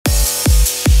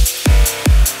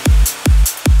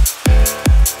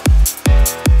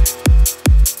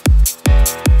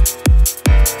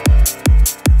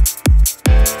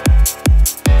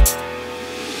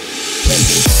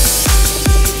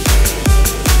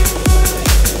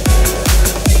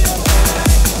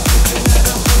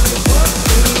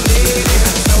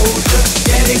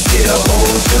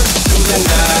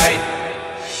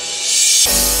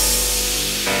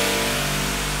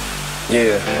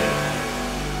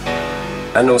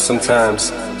I know sometimes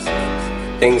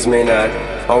things may not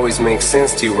always make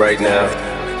sense to you right now,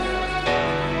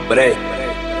 but hey,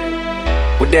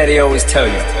 what daddy always tell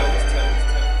you: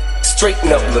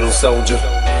 straighten up, little soldier.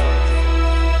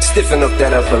 Stiffen up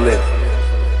that upper lip.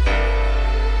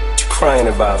 What you crying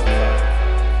about?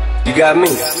 You got me.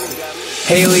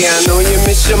 Haley, I know you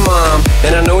miss your mom,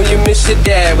 and I know you miss your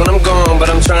dad when I'm gone, but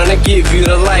I'm trying to give you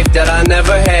the life that I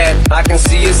never had. I can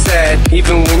see you sad,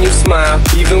 even when you smile,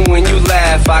 even when you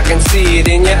laugh. I can see it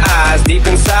in your eyes, deep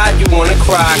inside you wanna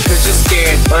cry, cause you're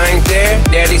scared. I ain't there,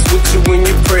 daddy's with you in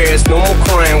your prayers. No more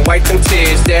crying, wipe them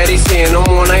tears. Daddy's here, no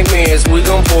more nightmares. We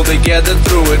gon' pull together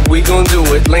through it, we gon' do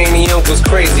it. Laney uncle's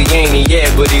crazy, ain't he?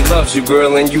 Yeah, but he loves you,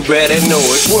 girl, and you better know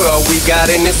it. We're all we got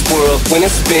in this world. When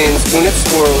it spins, when it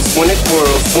swirls, when it whirls,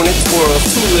 when it twirls,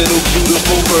 two little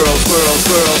beautiful girls, girls,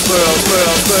 girls, girls,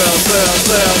 girls, girls, girls,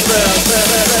 girls, girls,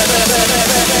 girls.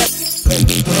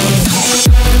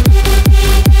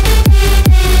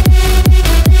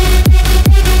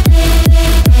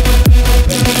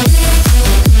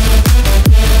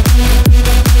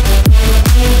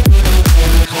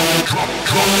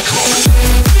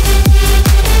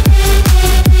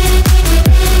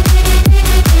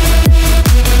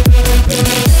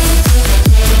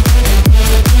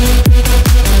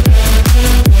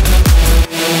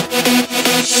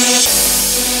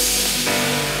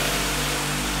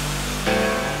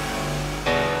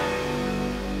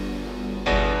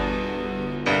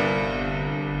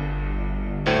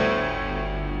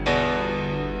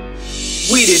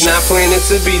 We did not plan it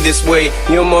to be this way,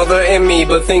 your mother and me,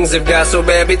 but things have got so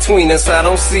bad between us. I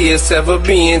don't see us ever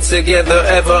being together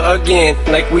ever again,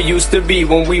 like we used to be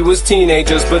when we was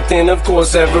teenagers. But then of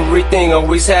course everything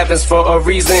always happens for a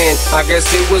reason. I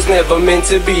guess it was never meant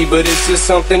to be, but it's just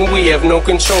something we have no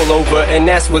control over, and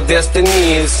that's what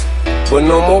destiny is. But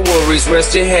no more worries,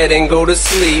 rest your head and go to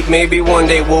sleep. Maybe one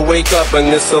day we'll wake up and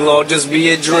this'll all just be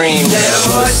a dream.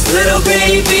 Now hush, little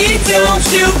baby, don't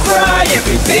you cry.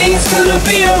 Everything's gonna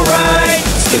be alright.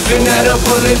 Skipping that up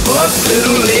on it, buck,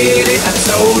 little lady. I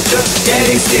told ya,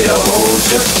 daddy's here to hold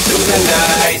ya through the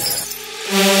night.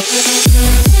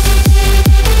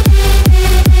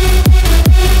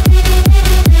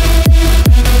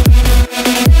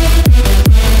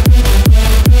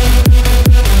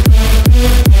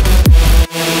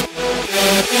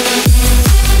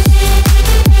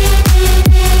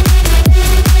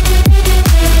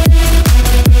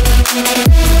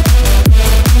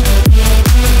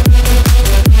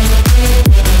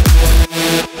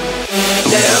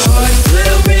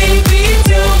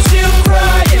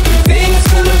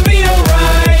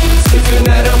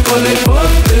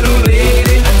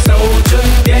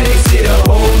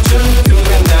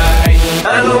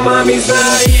 Mommy's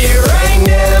not here right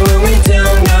now, and we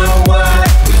don't know why.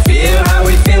 We feel how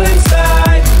we feel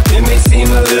inside. It may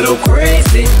seem a little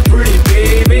crazy, pretty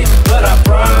baby, but I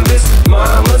promise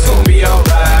mama's gonna be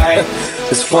alright.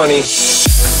 It's funny.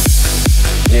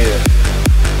 Yeah,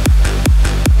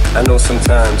 I know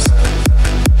sometimes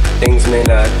things may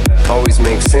not always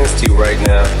make sense to you right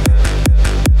now,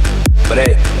 but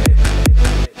hey,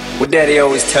 what daddy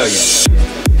always tell you: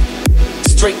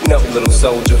 straighten up, little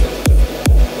soldier.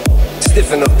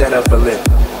 Stiffen up that upper lip.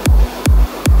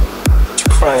 What you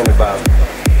crying about?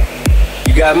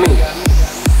 You got me.